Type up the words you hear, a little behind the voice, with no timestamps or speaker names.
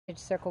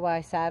Circle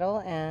Y saddle,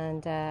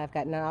 and I've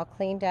gotten it all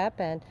cleaned up,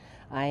 and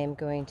I am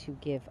going to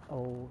give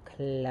old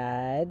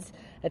Clyde's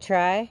a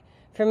try.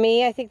 For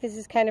me, I think this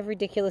is kind of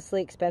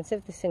ridiculously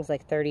expensive. This thing's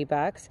like 30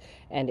 bucks,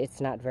 and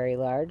it's not very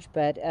large,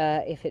 but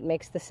if it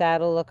makes the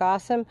saddle look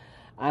awesome,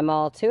 I'm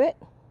all to it.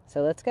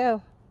 So let's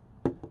go.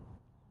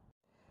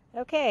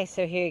 Okay,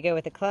 so here you go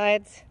with the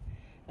Clyde's.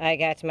 I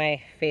got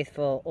my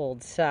faithful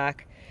old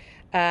sock.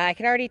 I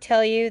can already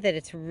tell you that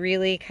it's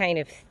really kind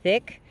of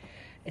thick.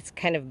 It's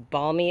kind of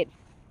balmy.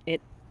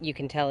 You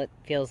can tell it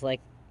feels like,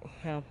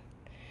 well,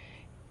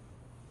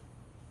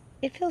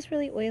 it feels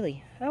really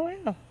oily. Oh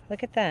wow,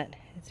 look at that.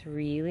 It's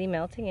really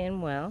melting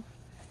in well.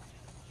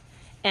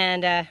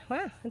 And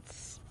wow,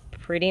 it's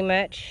pretty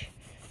much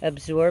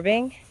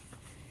absorbing.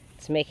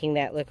 It's making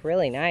that look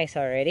really nice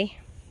already.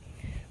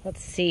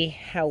 Let's see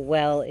how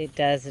well it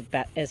does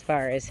as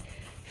far as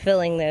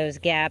filling those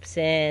gaps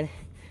in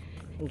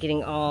and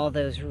getting all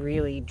those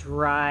really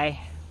dry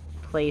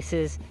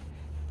places.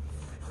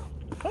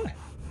 Oh,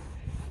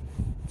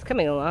 it's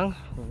coming along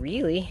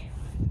really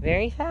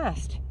very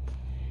fast.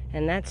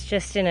 And that's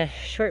just in a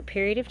short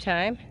period of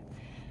time.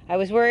 I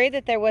was worried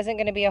that there wasn't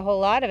going to be a whole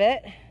lot of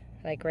it,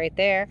 like right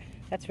there.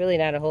 That's really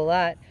not a whole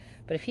lot.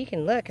 But if you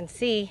can look and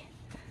see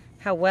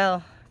how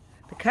well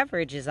the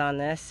coverage is on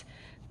this,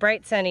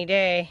 bright sunny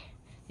day,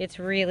 it's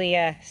really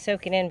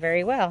soaking in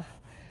very well.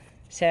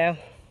 So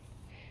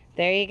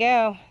there you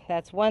go.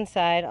 That's one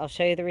side. I'll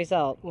show you the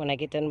result when I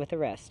get done with the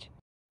rest.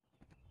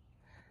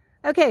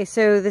 Okay,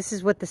 so this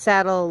is what the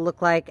saddle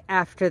looked like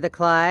after the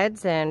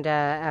Clydes and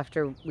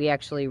after we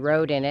actually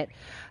rode in it.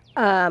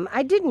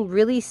 I didn't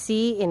really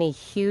see any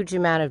huge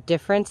amount of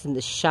difference in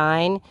the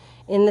shine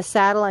in the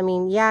saddle. I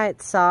mean, yeah,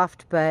 it's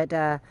soft, but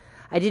I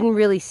didn't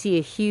really see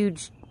a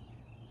huge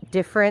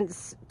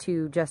difference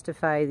to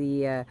justify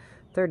the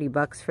 30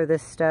 bucks for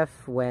this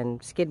stuff, when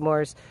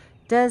Skidmore's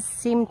does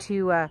seem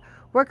to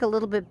work a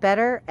little bit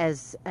better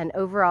as an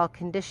overall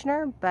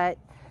conditioner. But,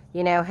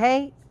 you know,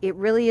 hey, it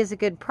really is a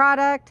good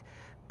product.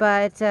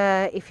 But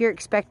if you're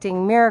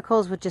expecting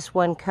miracles with just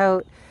one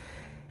coat,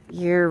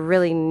 you're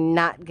really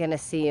not going to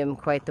see them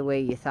quite the way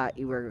you thought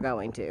you were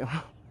going to.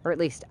 Or at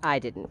least I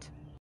didn't.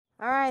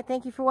 Alright,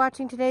 thank you for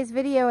watching today's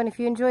video. And if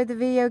you enjoyed the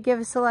video, give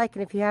us a like.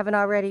 And if you haven't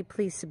already,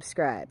 please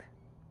subscribe.